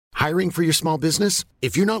Hiring for your small business?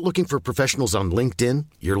 If you're not looking for professionals on LinkedIn,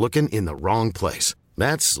 you're looking in the wrong place.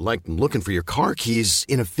 That's like looking for your car keys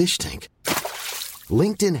in a fish tank.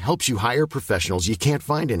 LinkedIn helps you hire professionals you can't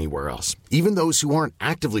find anywhere else, even those who aren't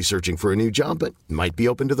actively searching for a new job but might be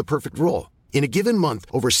open to the perfect role. In a given month,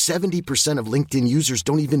 over 70% of LinkedIn users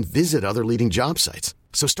don't even visit other leading job sites.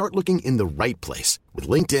 So start looking in the right place. With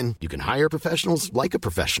LinkedIn, you can hire professionals like a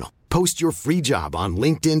professional. Post your free job on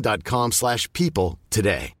linkedin.com/people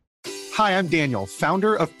today. Hi, I'm Daniel,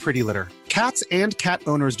 founder of Pretty Litter. Cats and cat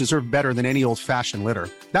owners deserve better than any old-fashioned litter.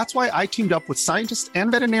 That's why I teamed up with scientists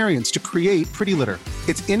and veterinarians to create Pretty Litter.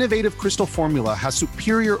 Its innovative crystal formula has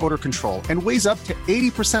superior odor control and weighs up to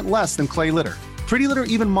 80% less than clay litter. Pretty Litter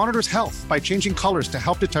even monitors health by changing colors to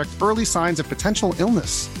help detect early signs of potential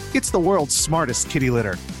illness. It's the world's smartest kitty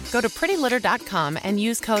litter. Go to prettylitter.com and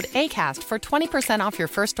use code ACAST for 20% off your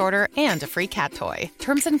first order and a free cat toy.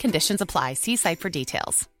 Terms and conditions apply. See site for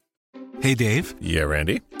details. Hey, Dave. Yeah,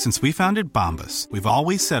 Randy? Since we founded Bombas, we've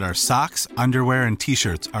always said our socks, underwear, and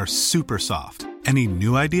T-shirts are super soft. Any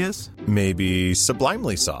new ideas? Maybe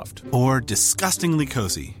sublimely soft. Or disgustingly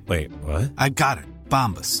cozy. Wait, what? I got it.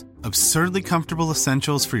 Bombas. Absurdly comfortable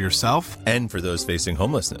essentials for yourself and for those facing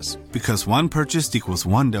homelessness. Because one purchased equals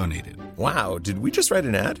one donated. Wow, did we just write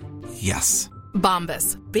an ad? Yes.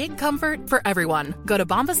 Bombas. Big comfort for everyone. Go to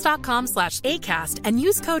bombas.com/ACAST and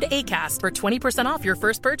use code ACAST for 20% off your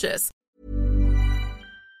first purchase.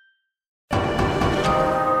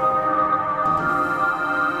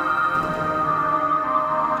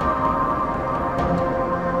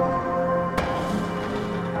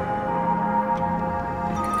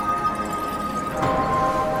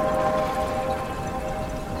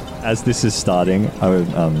 As this is starting,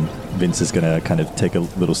 Vince is going to kind of take a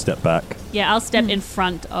little step back. Yeah, I'll step in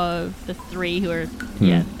front of the three who are,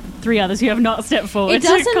 three others who have not stepped forward It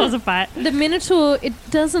doesn't to cause a fight. The Minotaur, it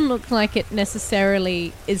doesn't look like it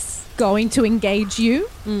necessarily is going to engage you.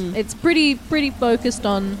 It's pretty focused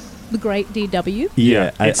on the great DW.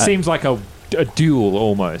 Yeah, it seems like a duel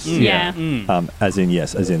almost. Yeah. As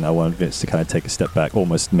in I want Vince to kind of take a step back,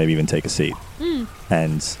 almost maybe even take a seat,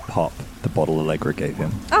 and pop the bottle Allegra gave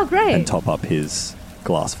him. Oh, great. And top up his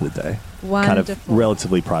glass for the day. Wonderful. Kind of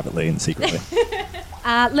relatively privately and secretly.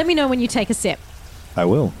 Let me know when you take a sip. I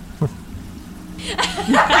will.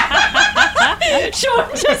 Sean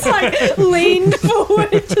just like leaned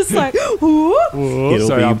forward, just like, ooh.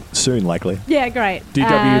 It'll be soon, likely. Yeah, great.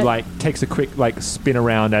 DW like takes a quick like spin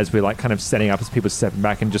around as we're like kind of setting up as people stepping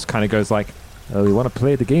back and just kind of goes like, "Oh, you want to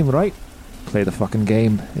play the game, right? Play the fucking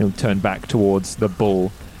game." He'll turn back towards the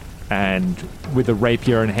bull, and with a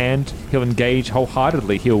rapier in hand, he'll engage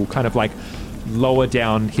wholeheartedly. He'll kind of like lower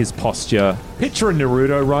down his posture. Picture a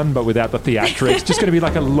Naruto run, but without the theatrics. Just going to be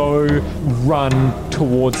like a low run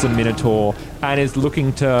towards the Minotaur, and is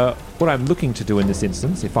looking to... What I'm looking to do in this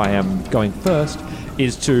instance, if I am going first,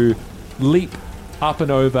 is to leap up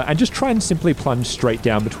and over and just try and simply plunge straight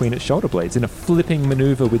down between its shoulder blades in a flipping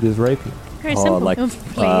maneuver with his rapier. Very simple. Like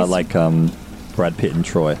Brad Pitt and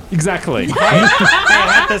Troy. Exactly. I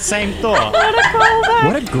had the same thought.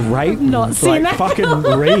 What a great fucking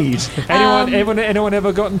read. Anyone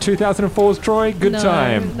ever gotten 2004's Troy? Good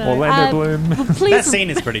time. No. Orlando Bloom. That scene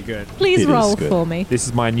is pretty good. Please roll for me. This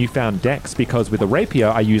is my newfound dex, because with a rapier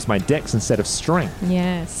I use my dex instead of strength.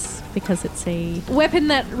 Yes, because it's a weapon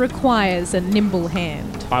that requires a nimble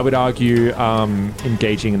hand. I would argue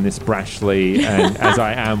engaging in this brashly and as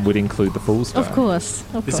I am would include the fool's stone. Of course.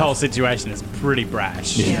 This whole situation is pretty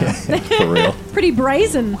brash. Yeah. For real. Pretty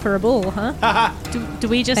brazen for a bull, huh? Do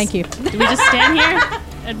we just... Thank you. Do we just stand here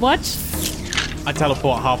and watch? I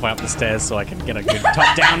teleport halfway up the stairs so I can get a good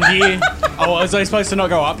top-down view. Oh, was I supposed to not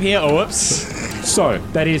go up here? Oh, whoops. So,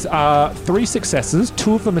 that is 3 successes,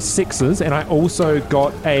 2 of them are 6s, and I also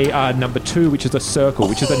got a number 2, which is a circle,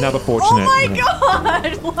 which is another fortunate. Oh my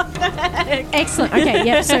god! What the heck? Excellent. Okay,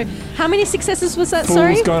 yeah, so how many successes was that, Fool's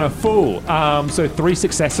sorry? gonna fool. So 3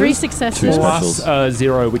 successes. 3 successes. Plus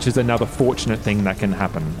 0, which is another fortunate thing that can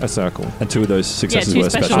happen, a circle. And 2 of those successes two were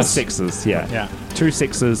specials. special. 6s, yeah. 2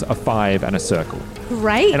 6s, a 5, and a circle.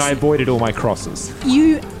 Great. And I avoided all my crosses.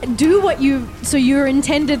 You do what you... So your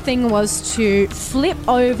intended thing was to flip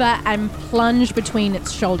over and plunge between its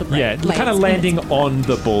shoulder blades. Yeah, kind of landing on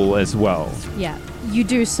the bull as well. Yeah. You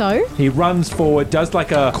do so. He runs forward, does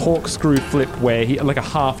like a corkscrew flip where he... Like a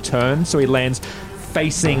half turn, so he lands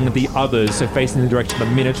facing the others, so facing the direction the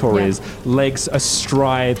Minotaur is, legs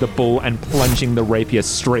astride the bull and plunging the rapier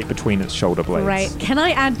straight between its shoulder blades. Right. Can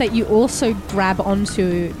I add that you also grab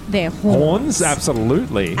onto their horns? Horns?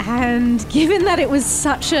 Absolutely. And given that it was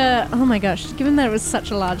such a... Oh my gosh. Given that it was such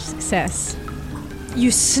a large success,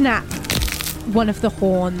 you snap one of the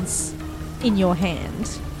horns in your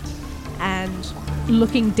hand, and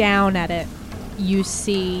looking down at it, you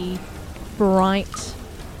see bright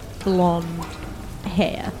blonde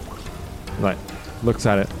hair. Like, looks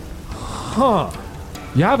at it. Huh.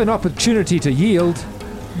 You have an opportunity to yield.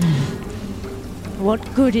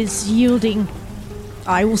 What good is yielding?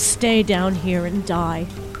 I will stay down here and die.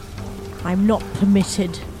 I'm not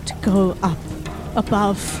permitted to go up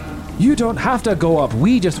above. You don't have to go up.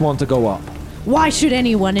 We just want to go up. Why should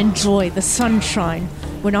anyone enjoy the sunshine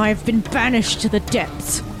when I have been banished to the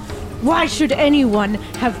depths? Why should anyone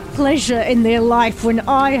have pleasure in their life when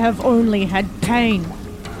I have only had pain?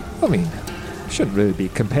 I mean, shouldn't really be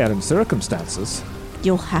comparing circumstances.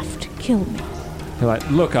 You'll have to kill me. He like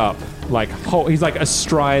look up, like he's like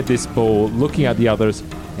astride this bull, looking at the others.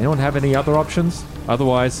 Anyone have any other options?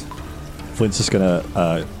 Otherwise, Flint's just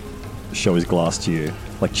gonna show his glass to you,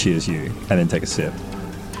 like cheers you, and then take a sip.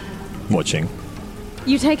 Watching.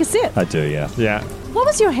 You take a sip? I do, yeah. Yeah. What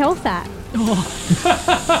was your health at?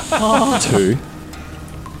 2.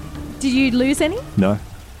 Did you lose any? No.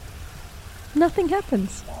 Nothing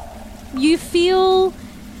happens. You feel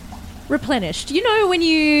replenished. You know when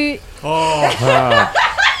you...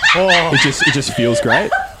 It just feels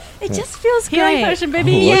great. It just feels Healing great. potion,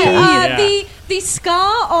 baby. Oh, okay. Yeah. The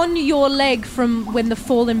scar on your leg from when the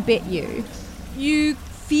fallen bit you, you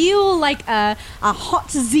feel like a hot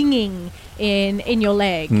zinging in your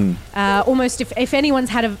leg. Almost if anyone's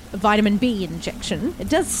had a vitamin B injection, it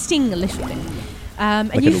does sting a little bit. And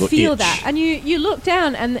Like a you little feel itch. that. And you look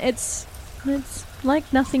down and it's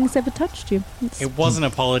like nothing's ever touched you. It was an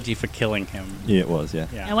apology for killing him. Yeah, it was, yeah.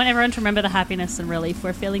 I want everyone to remember the happiness and relief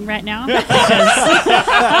we're feeling right now.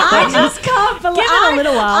 I just can't believe Give it a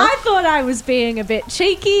little while. I thought I was being a bit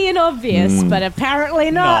cheeky and obvious, but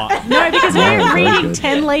apparently not. No, because No, we're very reading good.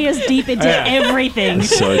 10 layers deep into everything.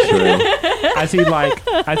 So true. as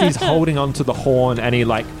he's holding onto the horn and he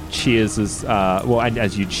like cheers and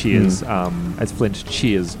as you cheers, as Flint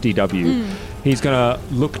cheers DW, he's gonna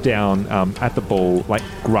look down at the bull, like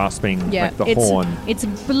grasping like the horn. It's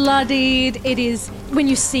bloodied. It is when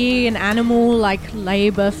you see an animal like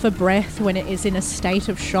labor for breath when it is in a state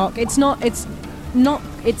of shock. It's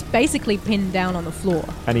basically pinned down on the floor.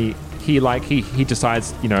 And he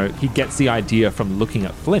decides, he gets the idea from looking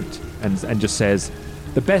at Flint and just says,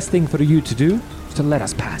 the best thing for you to do is to let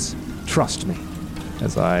us pass. Trust me.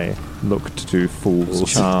 As I look to do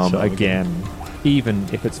Fool's Charm again. Even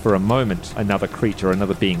if it's for a moment, another creature,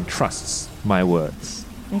 another being trusts my words.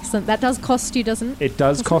 Excellent. That does cost you, doesn't it? It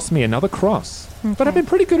does cost me another cross. Okay. But I've been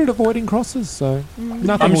pretty good at avoiding crosses, so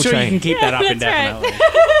nothing I'm will sure change. you can keep that up indefinitely.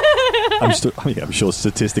 I'm sure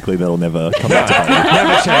statistically that'll never come back to bite you.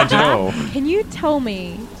 Never change at all. Can you tell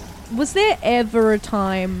me, was there ever a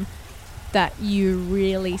time that you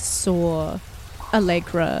really saw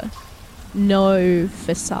Allegra no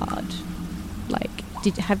facade? Like,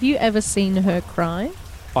 have you ever seen her cry?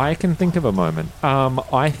 I can think of a moment.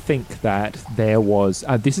 I think that there was...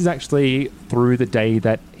 this is actually through the day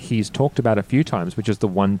that he's talked about a few times, which is the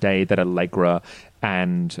one day that Allegra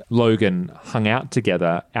and Logan hung out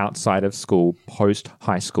together outside of school,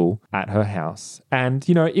 post-high school, at her house. And,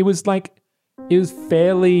 it was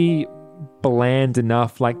fairly bland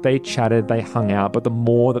enough. Like, they chatted, they hung out, but the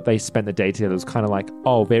more that they spent the day together, it was kind of like,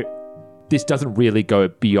 this doesn't really go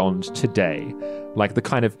beyond today. Like, the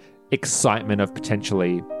kind of excitement of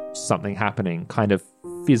potentially something happening kind of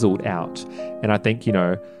fizzled out. And I think,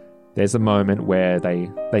 there's a moment where they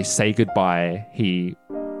say goodbye. He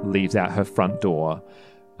leaves out her front door.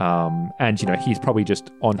 And, he's probably just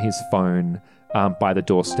on his phone by the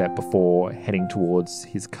doorstep before heading towards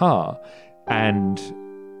his car. And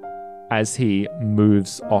as he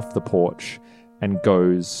moves off the porch and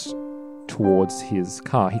goes towards his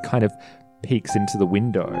car, he kind of peeks into the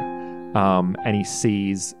window and he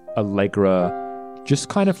sees Allegra just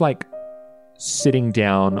kind of like sitting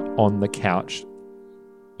down on the couch,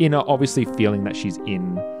 obviously feeling that she's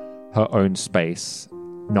in her own space,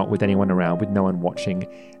 not with anyone around, with no one watching,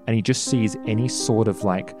 and he just sees any sort of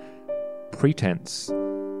like pretense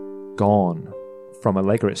gone from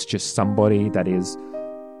Allegra. It's just somebody that is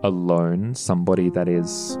alone, somebody that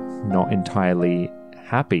is not entirely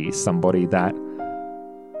happy, somebody that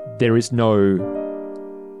there is no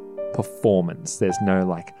performance. There's no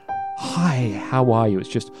like, hi, how are you? It's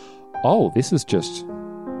just, this is just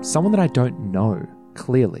someone that I don't know,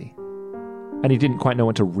 clearly. And he didn't quite know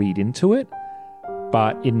what to read into it.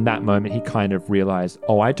 But in that moment, he kind of realized,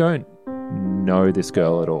 I don't know this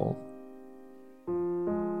girl at all.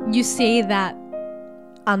 You see that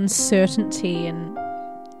uncertainty and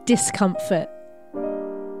discomfort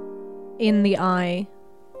in the eye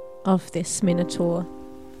of this minotaur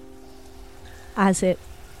as it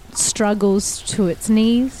struggles to its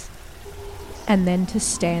knees and then to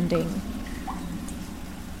standing.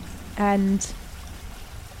 And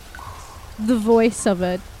the voice of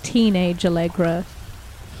a teenage Allegra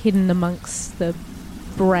hidden amongst the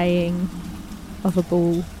braying of a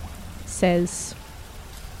bull says,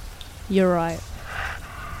 "You're right.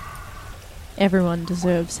 Everyone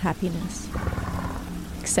deserves happiness,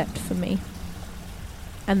 except for me."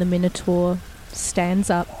 And the minotaur stands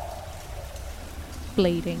up,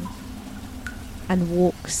 bleeding, and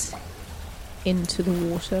walks into the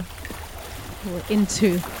water, or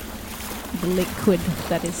into the liquid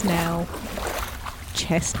that is now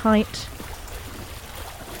chest height.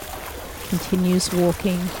 Continues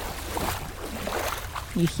walking.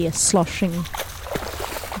 You hear sloshing,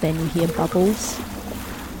 then you hear bubbles,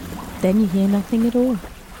 then you hear nothing at all.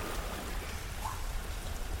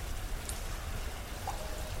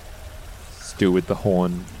 Still with the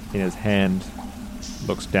horn in his hand,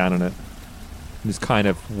 looks down on it, and just kind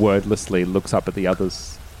of wordlessly looks up at the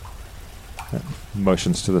others,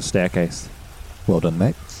 motions to the staircase. Well done,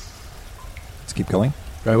 mate. Let's keep going.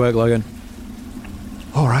 Great work, Logan.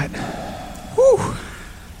 All right. Whew.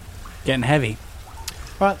 Getting heavy.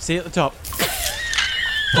 All right, see you at the top.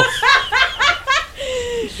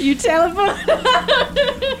 You teleport.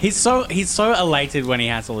 He's so elated when he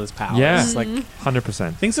has all his powers. Yeah, It's like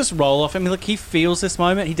 100%. things just roll off him. Like he feels this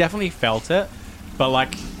moment. He definitely felt it, but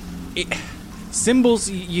like symbols,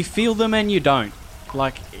 you feel them and you don't.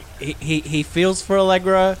 Like he feels for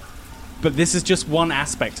Allegra, but this is just one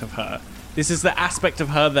aspect of her. This is the aspect of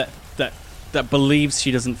her that believes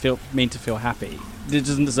she doesn't mean to feel happy. It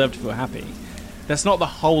doesn't deserve to feel happy. That's not the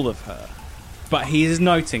whole of her. But he is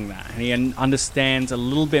noting that, and he understands a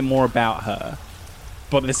little bit more about her.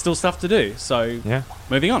 But there's still stuff to do, so Yeah.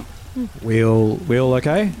 moving on. We all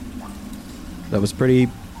okay? That was pretty...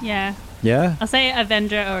 Yeah. Yeah? I'll say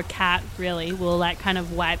Avenger or a cat, really, will like kind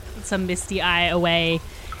of wipe some misty eye away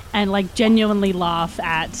and like genuinely laugh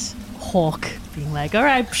at Hawk being like, all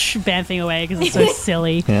right, bamfing away because it's so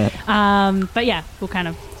silly. Yeah. But yeah, we'll kind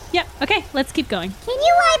of, yeah, okay, let's keep going. Can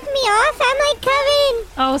you wipe me off? I'm like covered.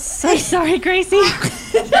 Oh, so sorry, Gracie.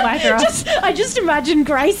 Wipe her off. I just imagine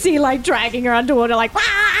Gracie like dragging her underwater, like, I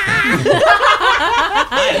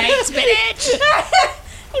hate spinach.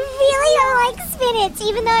 I really don't like spinach,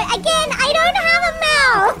 even though, again, I don't have a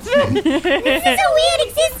mouth. This is a weird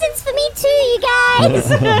existence for me too, you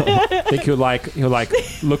guys. I think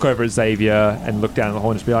he'll look over at Xavier and look down at the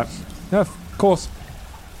horn and just be like, yeah, of course.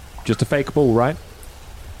 Just a fake bull, right?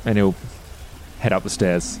 And he'll head up the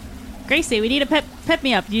stairs. Gracie, we need to pep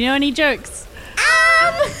me up. Do you know any jokes?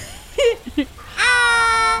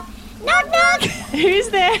 Knock knock. Who's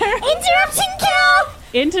there? Interrupting cow.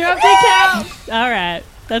 Interrupting cow. All right,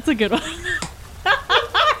 that's a good one.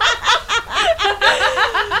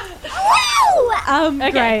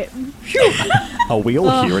 Great. Are we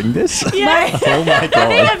all hearing this? Yeah. Oh my I think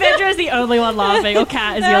god. Avenger is the only one laughing, or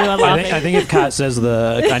Cat is the only one laughing. I think if Kat says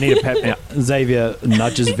I need a pep... Xavier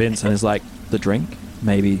nudges Vince and is like, the drink?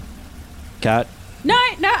 Maybe. Kat? No,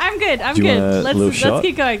 I'm good. I'm Do you good. want a Let's little shot?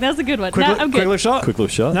 keep going. That's a good one. Quick No, I'm good. little shot? Quick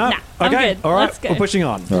little shot. No? Nah, I'm okay. good. All right. Let's go. We're pushing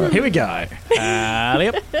on. All right. Here we go.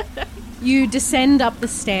 Yep. You descend up the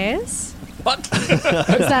stairs. What? Is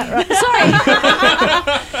that right? Sorry.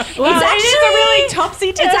 Well, It's it is a really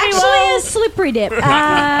topsy-turvy It's actually world. a slippery dip. You All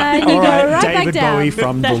go right back David down. Bowie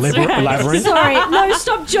from the That's right. Labyrinth. Sorry, no,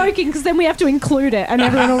 stop joking, because then we have to include it, and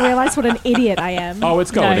everyone will realise what an idiot I am. Oh, it's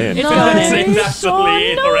going in. It's No. going It's in.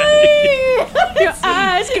 absolutely no. Your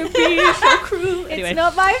eyes can be so cruel. It's Anyway.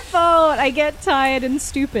 not my fault. I get tired and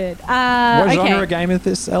stupid. What okay. genre game is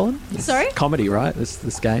this, Ellen? It's Sorry? comedy, right?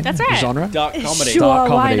 This game? That's right. Genre? Dark comedy. Sure, Dark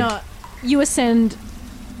why comedy. not? You ascend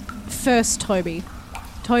first, Toby.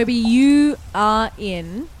 Toby, you are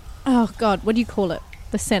in... Oh, God, what do you call it?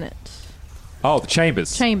 The Senate. Oh, the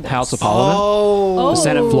chambers. Chambers. House of Parliament? Oh. The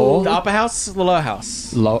Senate floor? The upper house, the lower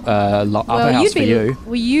house. Upper house you'd for be, you.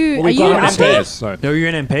 Were you... Well, are we've you got an upper? MP. So. No, you're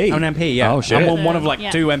an MP. I'm an MP, yeah. Oh, shit. I'm one of like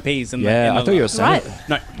Yeah. 2 MPs in the... Yeah, in the I thought you were Senate.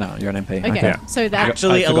 Right. No. No, you're an MP. Okay, so that...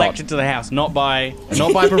 Actually I forgot. elected to the House, not by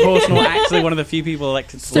proportional. Actually, one of the few people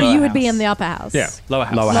elected to the So lower you would house. be in the upper house? Yeah. Lower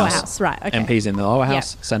house. Lower Lower house. house, right, okay. MP's in the lower Yeah.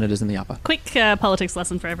 house, senators in the upper. Quick politics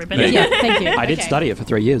lesson for everybody. Yeah, thank you. I did Okay. study it for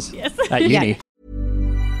 3 years Yes. at uni.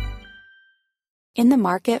 In the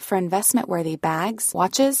market for investment-worthy bags,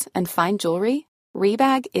 watches, and fine jewelry,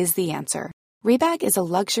 Rebag is the answer. Rebag is a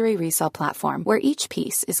luxury resale platform where each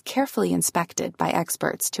piece is carefully inspected by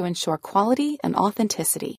experts to ensure quality and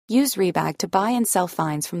authenticity. Use Rebag to buy and sell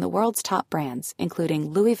finds from the world's top brands,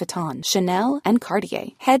 including Louis Vuitton, Chanel, and Cartier.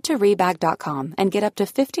 Head to Rebag.com and get up to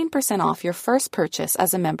 15% off your first purchase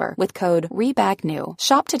as a member with code REBAGNEW.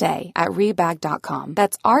 Shop today at Rebag.com.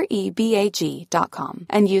 That's REBAG.com.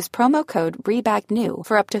 And use promo code REBAGNEW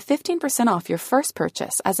for up to 15% off your first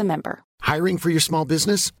purchase as a member. Hiring for your small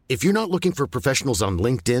business? If you're not looking for professionals on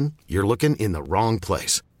LinkedIn, you're looking in the wrong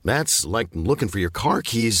place. That's like looking for your car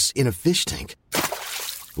keys in a fish tank.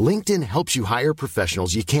 LinkedIn helps you hire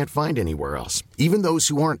professionals you can't find anywhere else, even those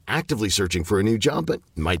who aren't actively searching for a new job but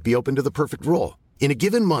might be open to the perfect role. In a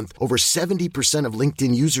given month, over 70% of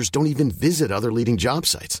LinkedIn users don't even visit other leading job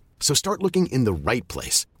sites. So start looking in the right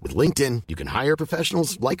place. With LinkedIn, you can hire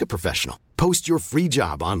professionals like a professional. Post your free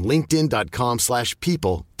job on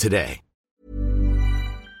linkedin.com/people today.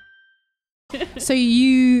 So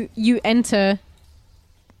you enter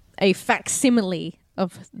a facsimile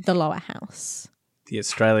of the lower house. The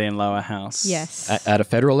Australian lower house. Yes. At a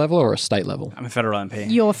federal level or a state level? I'm a federal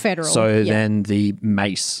MP. You're federal. So then the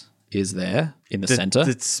mace is there in the centre.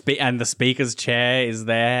 And the speaker's chair is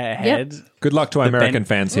there ahead. Yep. Good luck to our American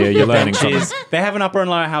fans here. You're learning something. They have an upper and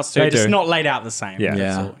lower house too. They just do. not laid out the same.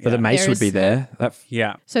 Yeah. But the mace would be there.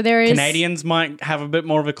 Yeah. So there is Canadians might have a bit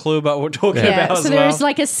more of a clue about what we're talking about as so well. there is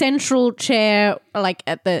like a central chair like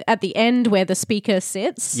at the end where the speaker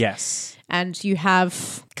sits. Yes. And you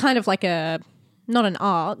have kind of like not an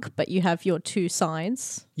arc, but you have your two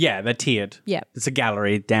sides. Yeah, they're tiered. Yeah. It's a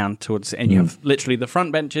gallery down towards, and you have literally the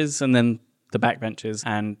front benches and then the back benches.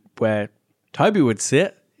 And where Toby would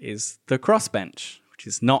sit is the cross bench, which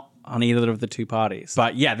is not on either of the two parties.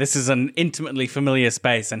 But yeah, this is an intimately familiar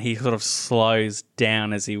space, and he sort of slows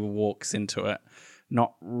down as he walks into it.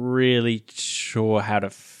 Not really sure how to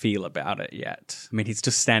feel about it yet. I mean, he's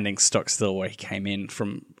just standing stock still where he came in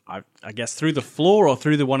from, I guess, through the floor or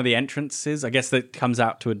through one of the entrances. I guess that comes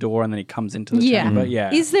out to a door and then he comes into the chamber.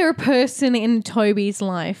 Yeah. Is there a person in Toby's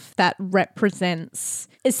life that represents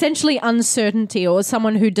essentially uncertainty, or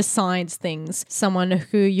someone who decides things, someone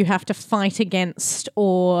who you have to fight against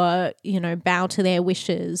or, bow to their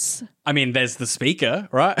wishes? I mean, there's the speaker,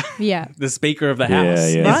 right? Yeah. The speaker of the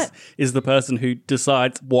house Right. is the person who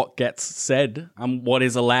decides what gets said and what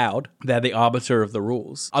is allowed. They're the arbiter of the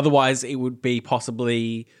rules. Otherwise, it would be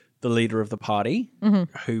possibly the leader of the party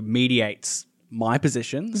who mediates my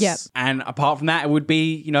positions. Yep. And apart from that, it would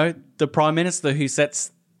be, the prime minister who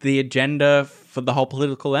sets the agenda for the whole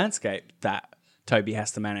political landscape that Toby has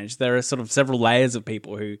to manage. There are sort of several layers of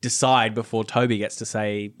people who decide before Toby gets to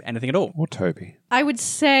say anything at all. Or Toby. I would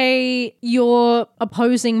say your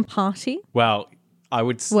opposing party. Well, I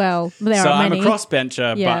would... Well, there so are many. I'm a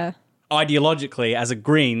crossbencher, Yeah. but ideologically, as a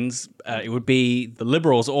Greens, it would be the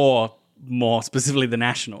Liberals or more specifically the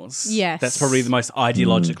Nationals. Yes. That's probably the most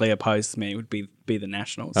ideologically opposed to me would be the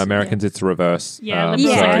Nationals. Americans, it's reverse. Yeah,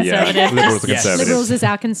 Liberals are conservative. Liberals are Yes. conservative. Liberals is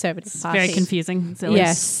our conservative party. Very confusing. It's always-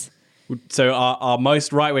 Yes. So our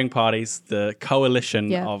most right-wing parties, the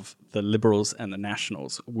coalition Yeah. of the Liberals and the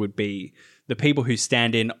Nationals, would be the people who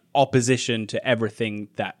stand in opposition to everything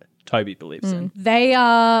that Toby believes in. They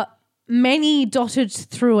are many dotted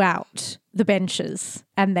throughout the benches,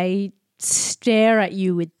 and they stare at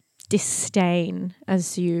you with disdain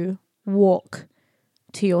as you walk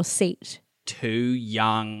to your seat. Too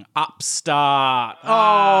young upstart.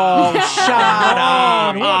 Oh, shut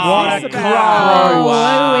up. What a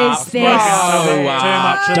Who is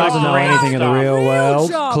this? Doesn't know anything of the real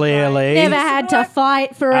world, clearly. Never had to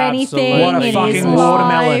fight for anything What a in his fucking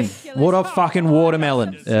watermelon. life. What a fucking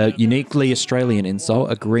watermelon. Uniquely Australian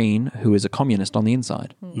insult, a green who is a communist on the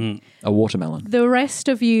inside. A watermelon. The rest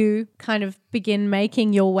of you kind of begin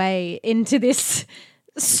making your way into this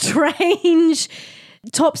strange,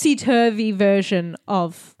 topsy-turvy version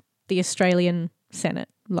of the Australian Senate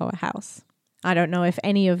lower house. I don't know if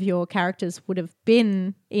any of your characters would have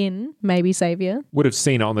been in, maybe Xavier. Would have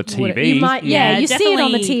seen it on the TV. You might, you see it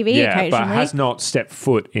on the TV occasionally. but has not stepped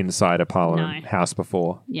foot inside a Parliament house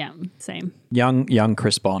before. Yeah, same. Young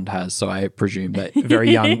Chris Bond has, so I presume that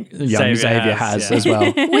very young Xavier has as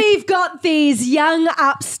well. We've got these young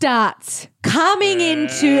upstarts coming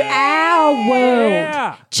into our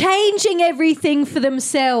world, changing everything for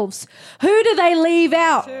themselves. Who do they leave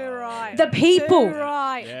out? The people.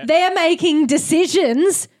 They're making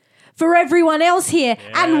decisions for everyone else here.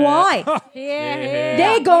 And why?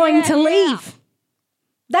 They're going to leave.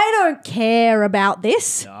 They don't care about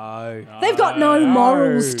this. No. They've got no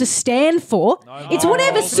morals to stand for. It's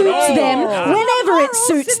whatever suits them, whenever it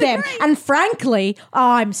suits them. And frankly,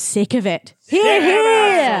 I'm sick of it. Hear,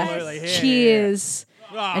 hear. Cheers.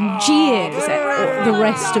 And jeers at the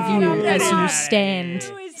rest of you as you stand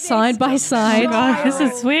side by side. God, this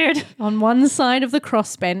is weird. On one side of the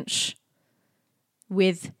crossbench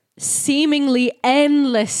with seemingly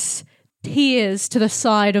endless tiers to the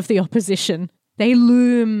side of the opposition. They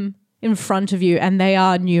loom in front of you, and they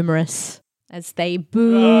are numerous as they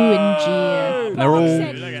boo and jeer.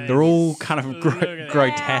 They're all kind of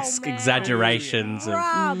grotesque exaggerations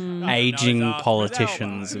of aging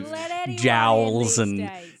politicians, of jowls and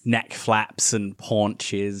neck flaps and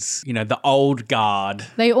paunches. You know, the old guard.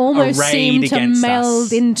 They almost seem to meld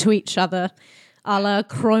us. into each other, a la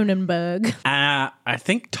Cronenberg. I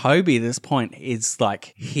think Toby at this point is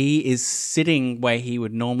like, he is sitting where he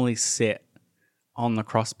would normally sit on the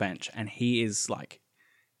crossbench, and he is like,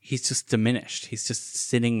 he's just diminished. He's just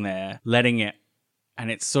sitting there, letting it,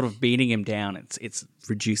 and it's sort of beating him down. It's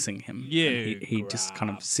reducing him. He just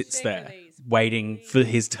kind of sits there, waiting for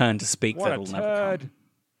his turn to speak. That'll never come.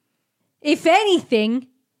 If anything,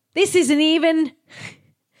 this isn't even...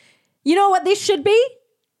 You know what this should be?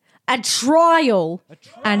 A trial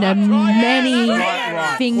and a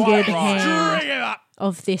many-fingered hand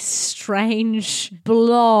of this strange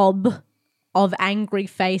blob of angry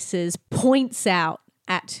faces points out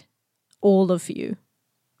at all of you,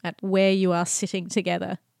 at where you are sitting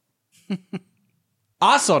together.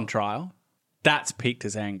 Us on trial, that's piqued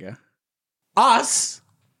his anger. Us,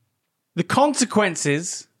 the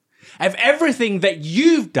consequences of everything that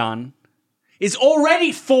you've done is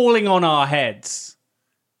already falling on our heads.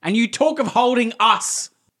 And you talk of holding us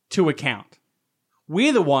to account.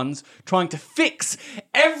 We're the ones trying to fix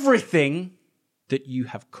everything that you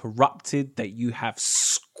have corrupted, that you have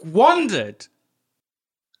squandered.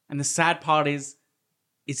 And the sad part is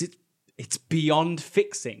it's beyond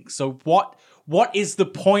fixing. So what is the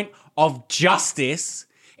point of justice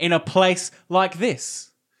in a place like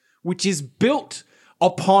this, which is built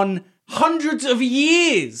upon hundreds of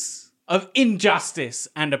years of injustice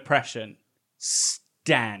and oppression?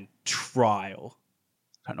 Stand trial.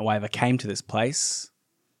 I don't know why I ever came to this place.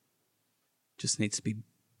 Just needs to be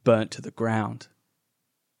burnt to the ground.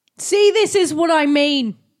 See, this is what I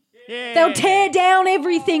mean. Yeah. They'll tear down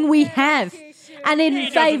everything we have. And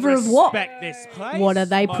in favour of what? What are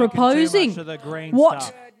they proposing?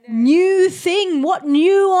 What new thing? What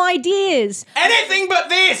new ideas? Anything but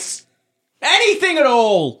this! Anything at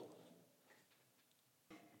all!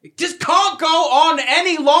 It just can't go on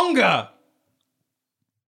any longer!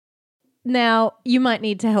 Now, you might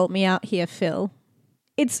need to help me out here, Phil.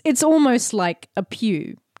 It's almost like a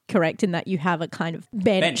pew, correct, in that you have a kind of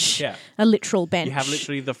bench, yeah. A literal bench. You have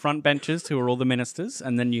literally the front benches, who are all the ministers,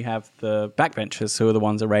 and then you have the back benches, who are the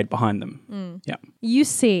ones arrayed behind them. Yeah. You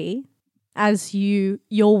see, as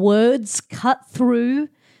your words cut through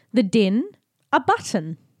the din, a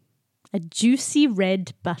button. A juicy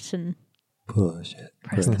red button. Push it.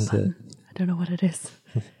 Press the button. I don't know what it is.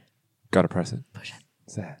 Gotta press it. Push it.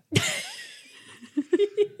 Sad.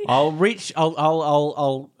 I'll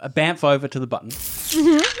bamf over to the button.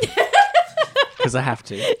 Because I have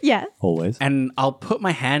to. Yeah. Always. And I'll put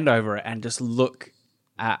my hand over it and just look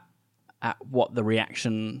at what the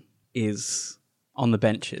reaction is on the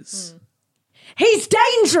benches. He's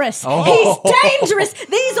dangerous. Oh. He's dangerous.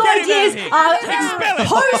 These ideas are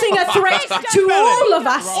posing a threat to all of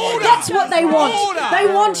us. That's what they want.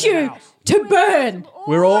 They want you to burn.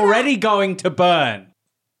 We're already going to burn.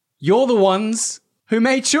 You're the ones who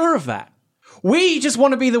made sure of that. We just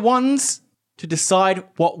want to be the ones to decide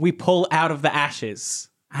what we pull out of the ashes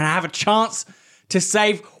and have a chance to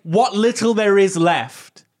save what little there is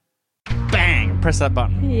left. Bang! Press that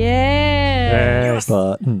button. Yeah. Yes.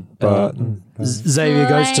 Button. Xavier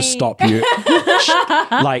goes to stop you,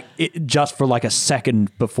 like just for like a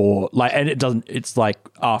second before, like, and it doesn't. It's like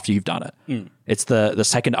after you've done it. It's the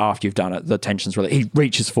second after you've done it. The tension's really. He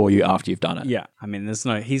reaches for you after you've done it. Yeah, I mean,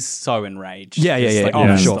 he's so enraged. Yeah. Like,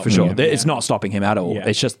 Oh, for sure. him. It's not stopping him at all. Yeah.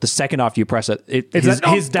 It's just the second after you press it, It's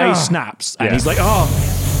his day snaps, and he's like, oh.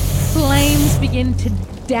 Flames begin to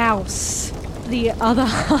douse the other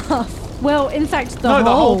half. Well, in fact, the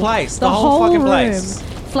whole place. The whole fucking place.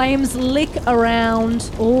 Flames lick around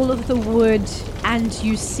all of the wood, and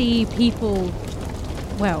you see people.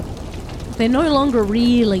 Well, they're no longer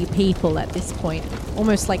really people at this point.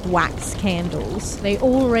 Almost like wax candles. They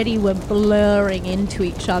already were blurring into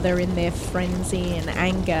each other in their frenzy and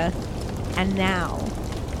anger, and now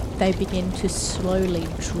they begin to slowly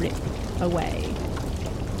drip away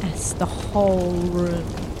as the whole room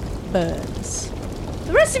burns.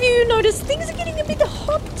 The rest of you notice things are getting a bit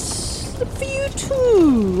hot for you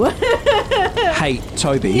too. Hey,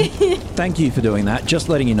 Toby, thank you for doing that. Just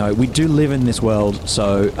letting you know, we do live in this world,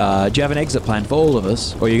 so do you have an exit plan for all of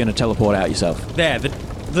us, or are you going to teleport out yourself? There, the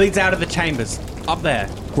leads out of the chambers. Up there.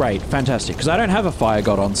 Great, fantastic. Because I don't have a fire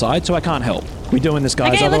god on side, so I can't help. We're doing this,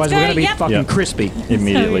 guys. Okay, Otherwise, let's we're go. going to be Yep. fucking Yep. crispy.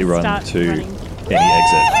 Immediately So run start to running. any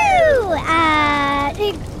exit. Woohoo!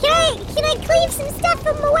 Can I cleave some stuff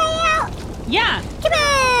on my way out? Yeah. Come on!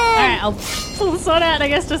 Alright, I'll pull the sword out and I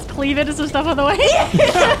guess just cleave into some stuff on the way.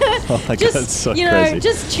 Oh my god, it's so crazy.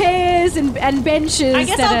 Just chairs and benches. I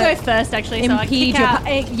guess I'll go first actually, so I impede kick your out,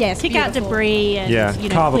 yes, kick out beautiful. debris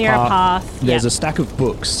and carve clear a path. There's a stack of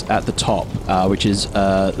books at the top, which is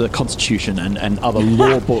the Constitution and other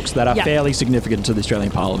law books that are Yeah. fairly significant to the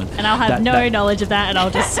Australian Parliament. And I'll have no knowledge of that, and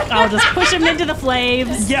I'll just push them into the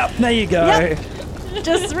flames. Yep, there you go. Yep.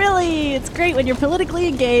 Just really, it's great when you're politically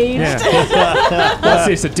engaged. Yeah. What's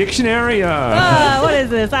this, a dictionary? What is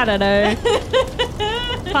this? I don't know.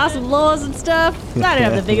 Pass some laws and stuff. I don't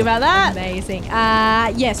have to think about that. Amazing.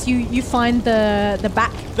 Yes, you find the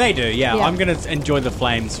back. They do, yeah. Yeah. I'm going to enjoy the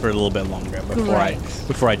flames for a little bit longer before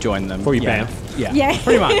I join them. Before you yeah. bamf. Yeah,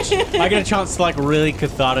 pretty much. I get a chance to really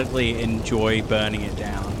cathartically enjoy burning it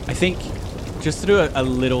down. I think just to do a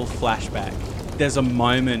little flashback, there's a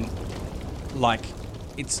moment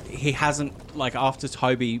he hasn't after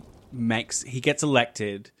Toby he gets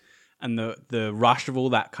elected and the rush of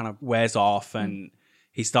all that kind of wears off and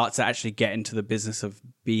he starts to actually get into the business of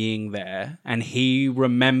being there, and he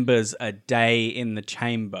remembers a day in the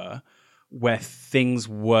chamber where things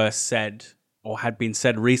were said or had been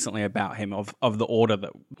said recently about him of the order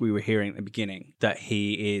that we were hearing at the beginning, that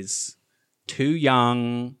he is too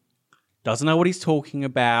young, doesn't know what he's talking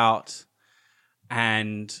about,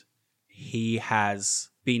 and he has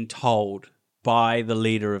been told by the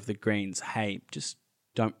leader of the Greens, hey, just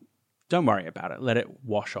don't worry about it. Let it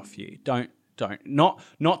wash off you. Don't.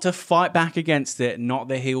 Not to fight back against it, not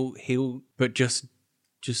that he'll but just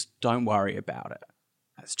don't worry about it.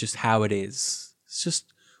 That's just how it is. It's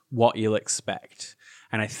just what you'll expect.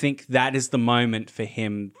 And I think that is the moment for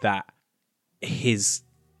him that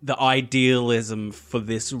the idealism for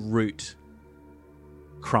this route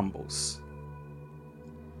crumbles.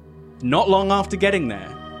 Not long after getting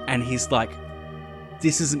there, and he's like,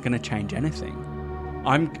 this isn't going to change anything.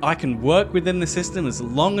 I can work within the system as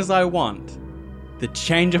long as I want. The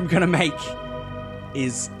change I'm going to make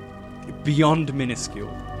is beyond minuscule.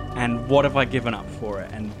 And what have I given up for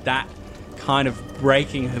it? And that kind of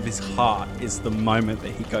breaking of his heart is the moment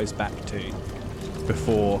that he goes back to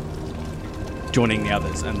before joining the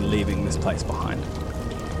others and leaving this place behind.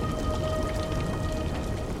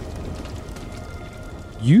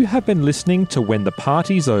 You have been listening to When the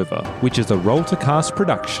Party's Over, which is a Roll to Cast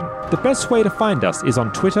production. The best way to find us is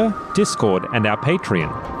on Twitter, Discord, and our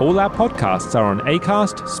Patreon. All our podcasts are on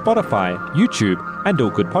Acast, Spotify, YouTube, and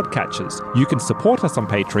all good podcatchers. You can support us on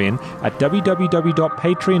Patreon at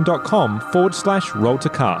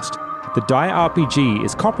www.patreon.com/rolltocast. The Die RPG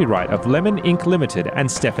is copyright of Lemon Inc. Limited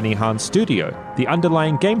and Stephanie Hahn Studio. The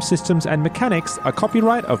underlying game systems and mechanics are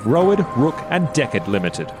copyright of Rowan, Rook, and Deckard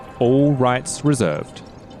Limited. All rights reserved.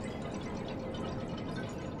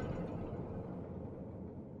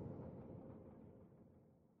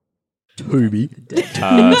 Toby.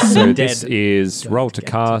 So this is Roll to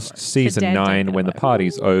Cast, Season 9, When the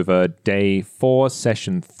Party's Over, Day 4,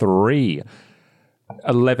 Session 3.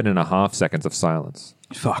 11 and a half seconds of silence.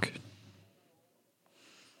 Fuck.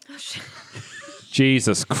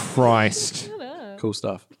 Jesus Christ. Cool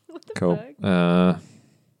stuff. Cool.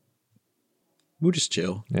 We'll just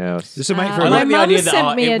chill. Yeah. Just to make for I like the mum idea that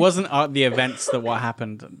sent me it a- wasn't the events that what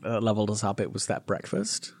happened leveled us up. It was that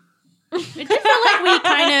breakfast. It did feel like we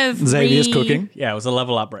kind of Xavier's cooking. Yeah, it was a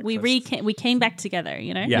level up breakfast. we came back together,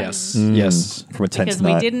 you know? Yes. Yes. From a tense Because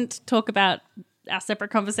night. we didn't talk about our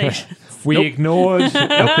separate conversations. We ignored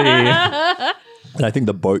the... And I think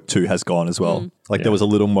the boat too has gone as well. There was a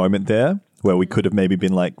little moment there where we could have maybe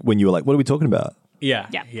been like, when you were like, what are we talking about? Yeah.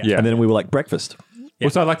 Yeah. And then we were like, breakfast.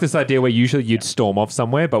 Also, I like this idea where usually you'd storm off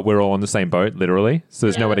somewhere, but we're all on the same boat, literally. So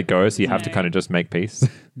there's nowhere to go, so you have to kind of just make peace.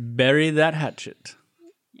 Bury that hatchet.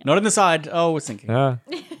 Not in the side. Oh, we're sinking. Can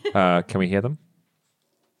we hear them?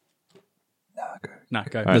 No,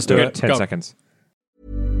 go. All right, Let's do we've it. got 10 Go. seconds.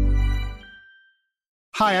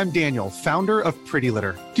 Hi, I'm Daniel, founder of Pretty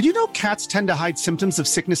Litter. Did you know cats tend to hide symptoms of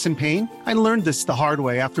sickness and pain? I learned this the hard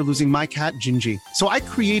way after losing my cat, Gingy. So I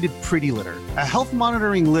created Pretty Litter, a health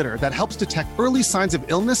monitoring litter that helps detect early signs of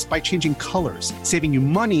illness by changing colors, saving you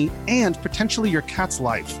money and potentially your cat's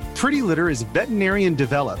life. Pretty Litter is veterinarian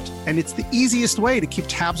developed, and it's the easiest way to keep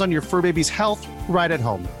tabs on your fur baby's health right at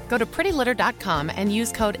home. Go to prettylitter.com and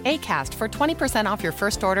use code ACAST for 20% off your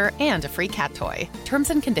first order and a free cat toy.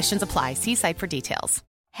 Terms and conditions apply. See site for details.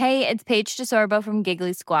 Hey, it's Paige DeSorbo from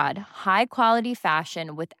Giggly Squad. High quality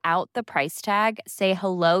fashion without the price tag. Say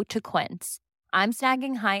hello to Quince. I'm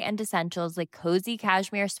snagging high-end essentials like cozy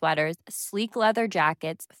cashmere sweaters, sleek leather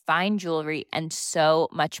jackets, fine jewelry, and so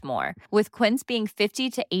much more. With Quince being 50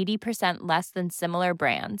 to 80% less than similar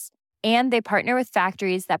brands. And they partner with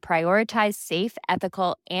factories that prioritize safe,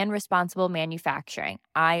 ethical, and responsible manufacturing.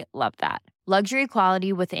 I love that. Luxury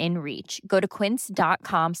quality within reach. Go to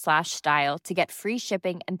quince.com/style to get free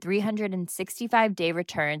shipping and 365-day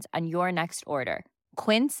returns on your next order.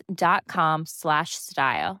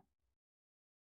 Quince.com/style.